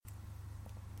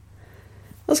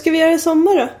Vad ska vi göra i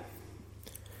sommar då?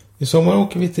 I sommar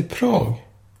åker vi till Prag.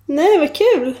 Nej, vad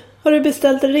kul. Har du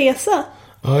beställt en resa?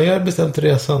 Ja, jag har beställt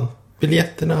resan.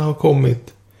 Biljetterna har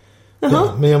kommit. Jaha.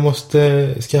 Ja, men jag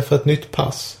måste skaffa ett nytt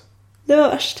pass. Det var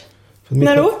värst.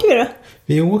 När åker vi då?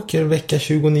 Vi åker vecka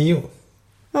 29.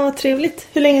 Ja, vad trevligt.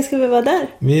 Hur länge ska vi vara där?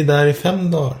 Vi är där i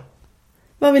 5 dagar.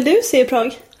 Vad vill du se i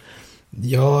Prag?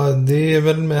 Ja, det är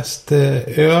väl mest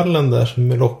ölen där som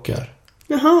lockar.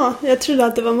 Jaha, jag trodde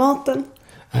att det var maten.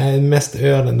 Nej, mest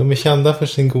ölen. De är kända för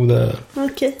sin goda öl.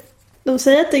 Okej. De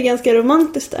säger att det är ganska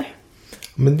romantiskt där.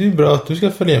 Men det är bra att du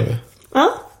ska följa med.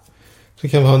 Ja. Så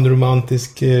kan vi ha en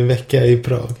romantisk vecka i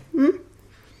Prag. Mm.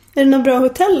 Är det något bra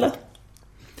hotell då?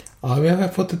 Ja, vi har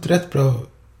fått ett rätt bra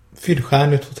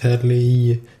 4-stjärnigt hotell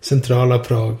i centrala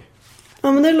Prag.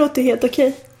 Ja, men det låter helt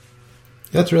okej.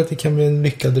 Jag tror att det kan bli en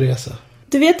lyckad resa.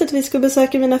 Du vet att vi ska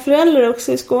besöka mina föräldrar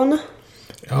också i Skåne?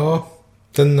 Ja,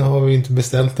 den har vi inte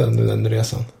beställt ännu, den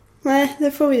resan. Nej,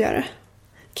 det får vi göra.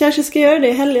 Kanske ska göra det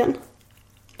i helgen.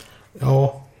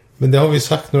 Ja, men det har vi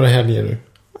sagt några helger nu.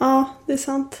 Ja, det är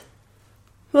sant.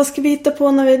 Vad ska vi hitta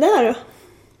på när vi är där då?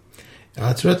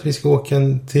 Jag tror att vi ska åka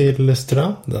till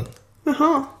stranden.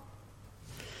 Jaha.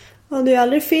 Ja, det är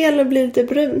aldrig fel att bli lite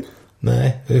brun.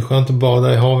 Nej, det är skönt att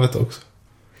bada i havet också.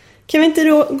 Kan vi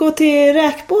inte gå till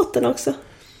räkbåten också?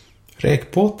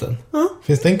 Räkbåten? Ja.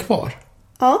 Finns den kvar?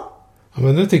 Ja. Ja,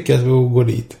 men då tycker jag att vi går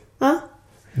dit. Ja.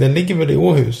 Den ligger väl i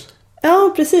Åhus?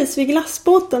 Ja, precis. Vid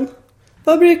glassbåten.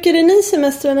 Vad brukade ni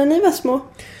semestra när ni var små?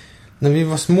 När vi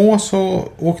var små så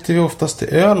åkte vi oftast till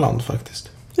Öland faktiskt.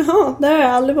 Jaha, där har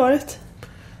jag aldrig varit.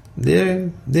 Det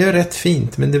är rätt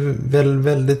fint, men det är väl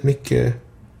väldigt mycket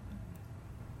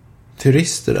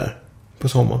turister där på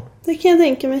sommaren. Det kan jag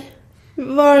tänka mig.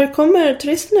 Var kommer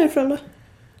turisterna ifrån då?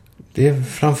 Det är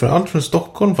framförallt från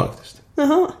Stockholm faktiskt.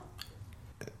 Jaha.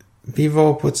 Vi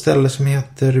var på ett ställe som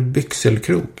heter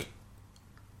Byxelkrok.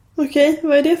 Okej,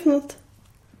 vad är det för något?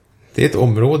 Det är ett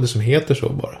område som heter så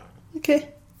bara. Okej.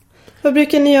 Vad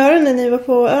brukar ni göra när ni var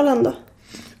på Öland då?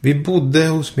 Vi bodde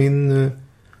hos min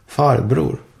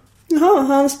farbror. Jaha,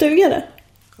 har han stuga där?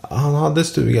 Han hade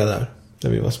stuga där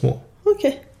när vi var små.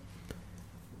 Okej.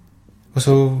 Och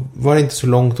så var det inte så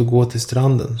långt att gå till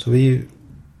stranden. Så vi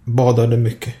badade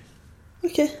mycket.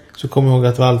 Okej. Så kom jag ihåg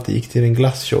att vi alltid gick till en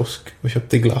glasskiosk och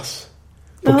köpte glass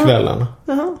på kvällarna.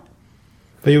 Jaha.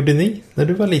 Vad gjorde ni när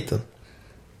du var liten?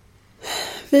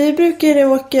 Vi brukade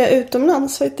åka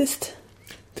utomlands faktiskt.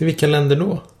 Till vilka länder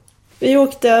då? Vi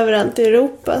åkte överallt i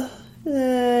Europa.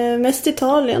 Mest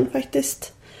Italien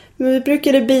faktiskt. Men vi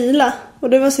brukade bila. Och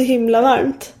det var så himla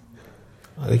varmt.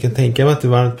 Ja, jag kan tänka mig att det är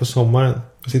varmt på sommaren.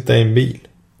 Att sitta i en bil.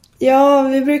 Ja,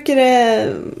 vi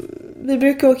brukade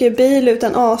åka i bil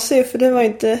utan AC. För det var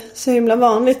inte så himla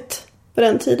vanligt på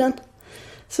den tiden.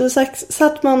 Så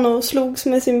satt man och slogs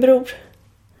med sin bror.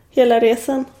 Hela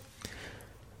resan.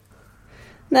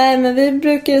 Nej,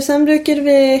 men sen brukade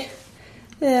vi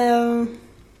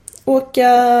åka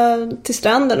till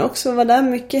stranden också och vara där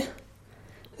mycket.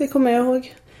 Det kommer jag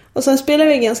ihåg. Och sen spelade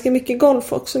vi ganska mycket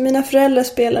golf också. Mina föräldrar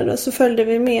spelade och så följde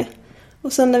vi med.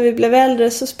 Och sen när vi blev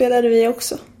äldre så spelade vi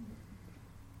också.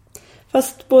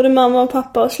 Fast både mamma och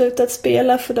pappa har slutat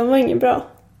spela för de var inget bra.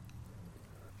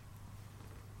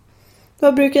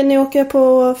 Vad brukar ni åka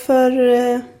på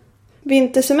för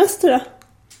vintersemester då?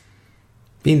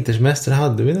 Vintersemester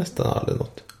hade vi nästan aldrig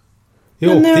något.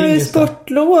 Men ni har ju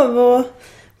sportlov och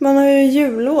man har ju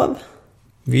jullov.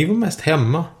 Vi var mest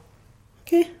hemma.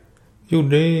 Okej.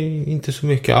 Gjorde inte så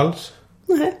mycket alls.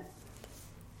 Nej.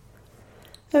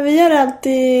 Ja, vi gör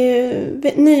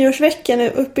alltid nyårsveckan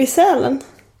uppe i Sälen.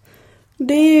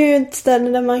 Det är ju ett ställe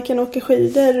där man kan åka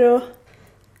skidor och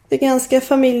det är ganska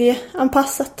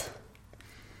familjeanpassat.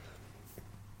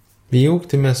 Vi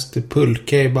åkte mest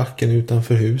pulka i backen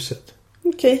utanför huset.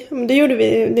 Okej, men det gjorde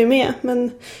vi det med. Men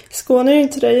i Skåne är det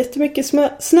inte där jättemycket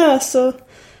snö så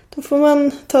då får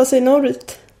man ta sig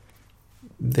norrut.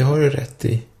 Det har du rätt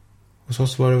i. Hos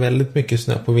oss var det väldigt mycket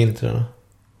snö på vintrarna.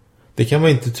 Det kan man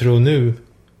inte tro nu.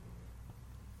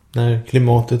 När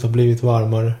klimatet har blivit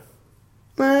varmare.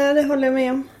 Nej, det håller jag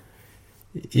med om.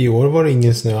 I år var det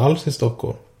ingen snö alls i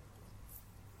Stockholm.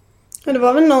 Ja, det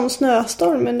var väl någon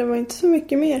snöstorm men det var inte så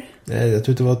mycket mer. Nej, jag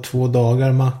tror det var 2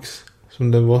 dagar max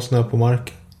som det var snö på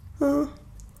marken. Ja.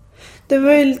 Det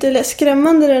var ju lite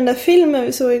skrämmande den där filmen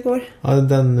vi såg igår. Ja,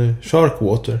 den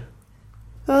Sharkwater.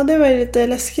 Ja, det var ju lite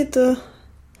läskigt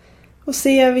att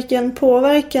se vilken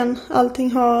påverkan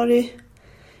allting har i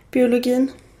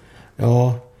biologin.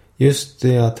 Ja, just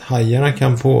det att hajarna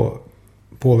kan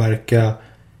påverka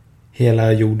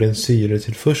hela jordens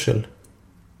syretillförsel.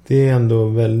 Det är ändå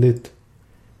väldigt...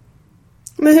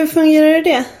 Men hur fungerar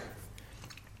det?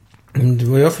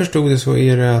 Vad jag förstod det så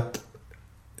är det att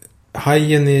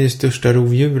hajen är det största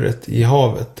rovdjuret i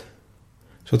havet.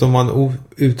 Så att om man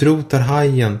utrotar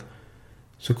hajen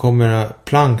så kommer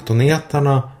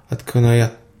planktonätarna att kunna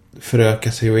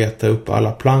föröka sig och äta upp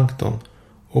alla plankton.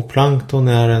 Och plankton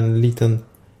är en liten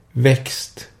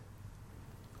växt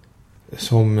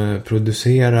som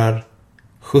producerar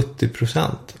 70%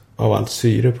 av allt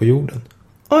syre på jorden.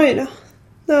 Oj då,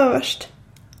 det var värst.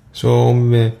 Så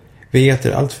om vi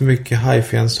äter allt för mycket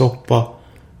hajfensoppa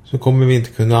så kommer vi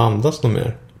inte kunna andas något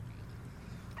mer.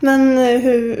 Men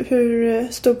hur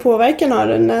stor påverkan har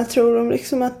det? När tror de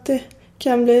liksom att det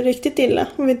kan bli riktigt illa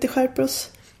om vi inte skärper oss?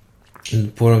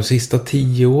 På de sista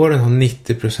 10 åren har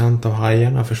 90% av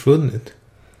hajarna försvunnit.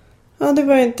 Ja, det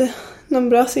var ju inte någon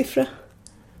bra siffra.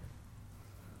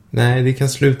 Nej, det kan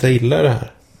sluta illa det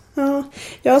här. Ja,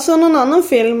 jag såg någon annan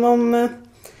film om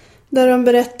där de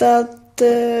berättade att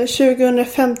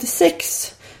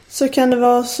 2056 så kan det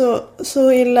vara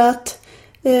så illa att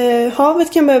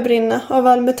havet kan börja brinna av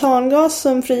all metangas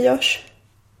som frigörs.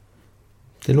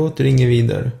 Det låter inget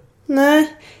vidare.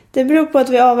 Nej, det beror på att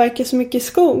vi avverkar så mycket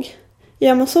skog. I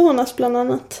Amazonas bland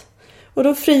annat. Och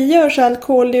då frigörs all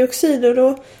koldioxid och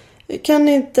då kan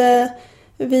inte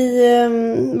vi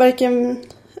varken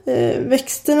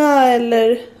växterna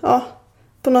eller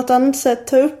på något annat sätt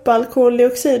ta upp all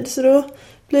koldioxid. Så då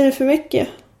blir det för mycket.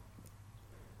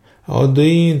 Ja, det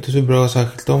är ju inte så bra,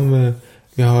 särskilt om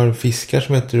vi har fiskar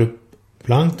som äter upp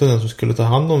planktonen som skulle ta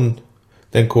hand om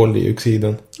den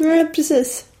koldioxiden. Ja,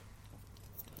 precis.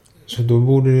 Så då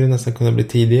borde det nästan kunna bli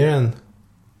tidigare än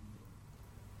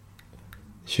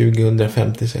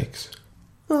 2056.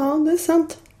 Ja, det är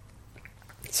sant.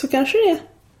 Så kanske det är.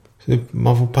 Så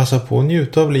man får passa på att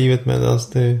njuta av livet medan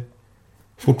det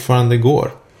fortfarande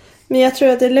går. Men jag tror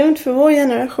att det är lugnt för vår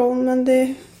generation, men det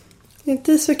är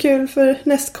inte så kul för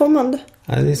nästkommande.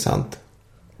 Nej, det är sant.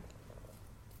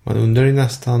 Man undrar ju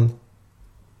nästan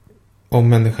om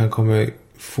människan kommer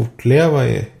fortleva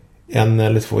i 1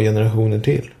 eller 2 generationer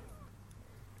till.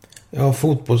 Ja,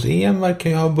 fotbolls-EM verkar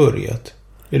ju ha börjat.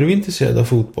 Är du intresserad av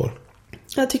fotboll?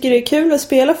 Jag tycker det är kul att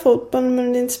spela fotboll,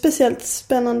 men det är inte speciellt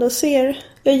spännande att se det.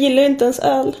 Jag gillar inte ens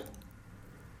öl.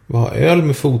 Vad har öl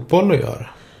med fotboll att göra?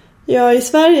 Ja, i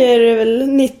Sverige är det väl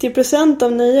 90%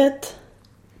 av nyhet.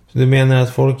 Så du menar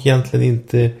att folk egentligen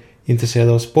inte är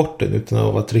intresserade av sporten utan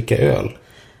av att dricka öl?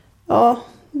 Ja,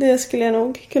 det skulle jag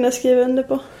nog kunna skriva under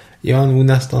på. Jag har nog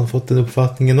nästan fått den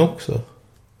uppfattningen också.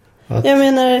 Jag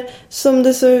menar, som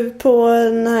det såg ut på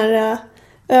den här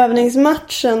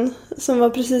övningsmatchen som var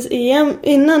precis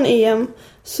innan EM,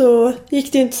 så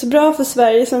gick det inte så bra för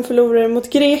Sverige som förlorade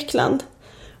mot Grekland.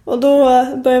 Och då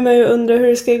börjar man ju undra hur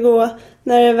det ska gå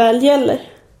när det väl gäller.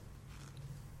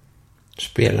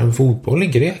 Spela en fotboll i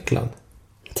Grekland?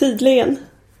 Tydligen.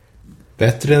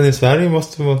 Bättre än i Sverige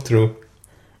måste man tro.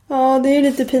 Ja, det är ju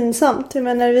lite pinsamt. Jag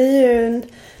menar, vi är ju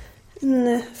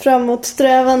en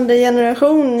framåtsträvande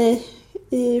generation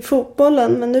i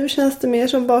fotbollen. Men nu känns det mer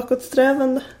som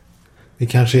bakåtsträvande. Det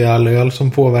kanske är all öl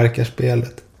som påverkar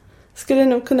spelet. Skulle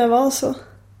nog kunna vara så.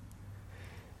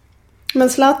 Men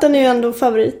Zlatan är ju ändå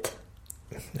favorit.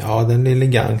 Ja, den lille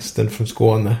gangstern från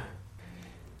Skåne.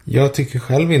 Jag tycker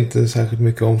själv inte särskilt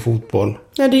mycket om fotboll.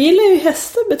 Ja, du gillar ju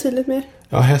hästar betydligt mer.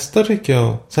 Ja, hästar tycker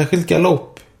jag. Särskilt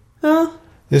galopp. Ja.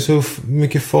 Det är så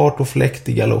mycket fart och fläkt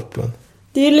i galoppen.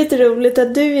 Det är lite roligt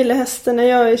att du gillar hästar när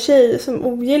jag är tjej som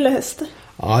ogillar hästar.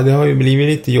 Ja, det har ju blivit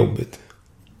lite jobbigt.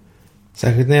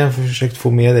 Särskilt när jag försökt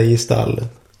få med dig i stallen.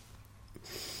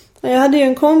 Jag hade ju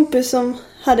en kompis som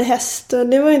hade häst och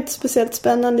det var inte speciellt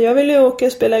spännande. Jag ville ju åka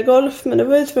och spela golf, men då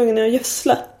var jag tvungen att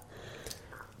gödsla.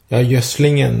 Ja,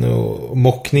 gödslingen och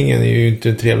mockningen är ju inte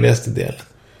den trevligaste delen.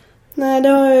 Nej, det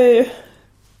har jag ju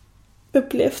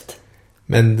upplevt.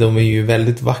 Men de är ju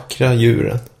väldigt vackra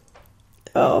djuren.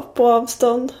 Ja, på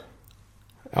avstånd.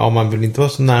 Ja, man vill inte vara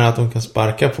så nära att de kan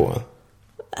sparka på en.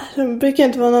 De brukar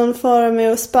inte vara någon fara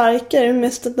med att sparka. Det är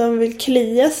mest att de vill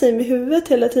klia sig med huvudet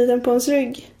hela tiden på ens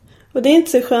rygg. Och det är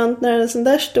inte så skönt när en sån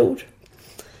där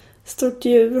stort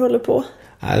djur håller på.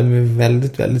 Nej, de är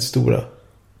väldigt, väldigt stora.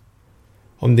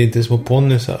 Om det inte är små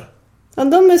ponnysar. Ja,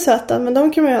 de är söta, men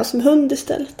de kan man ju ha som hund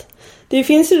istället. Det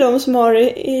finns ju de som har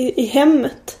det i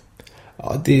hemmet.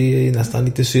 Ja, det är nästan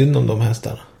lite synd om de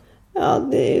hästarna. Ja,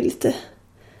 det är lite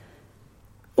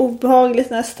obehagligt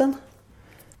nästan.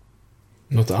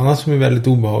 Något annat som är väldigt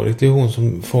obehagligt är hon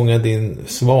som fångade in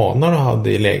svanar och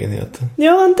hade i lägenheten.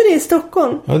 Ja, var inte det i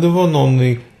Stockholm? Ja, det var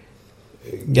någon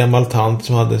gammal tant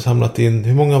som hade samlat in.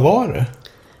 Hur många var det?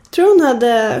 Jag tror hon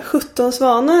hade 17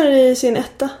 svanar i sin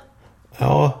etta.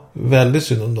 Ja, väldigt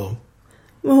synd om dem.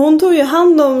 Men hon tog ju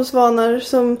hand om svanar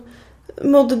som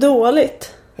mådde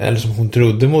dåligt. Eller som hon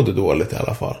trodde mådde dåligt i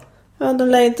alla fall. Ja, de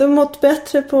lär inte ha mått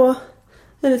bättre på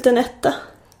en liten etta.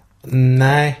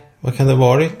 Nej, vad kan det ha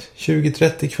varit?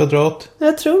 20-30 kvadrat?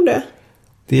 Jag tror det.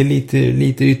 Det är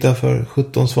lite yta för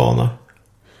 17 svanar.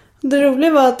 Det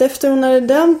roliga var att efter hon hade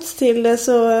dömts till det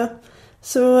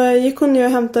så gick hon ju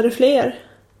och hämtade fler.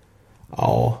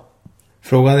 Ja.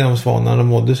 Frågan är om svanarna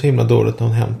mådde så himla dåligt när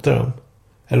hon hämtade dem.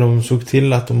 Eller om hon såg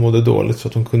till att de mådde dåligt så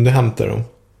att hon kunde hämta dem.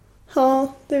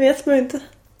 Ja, det vet man ju inte.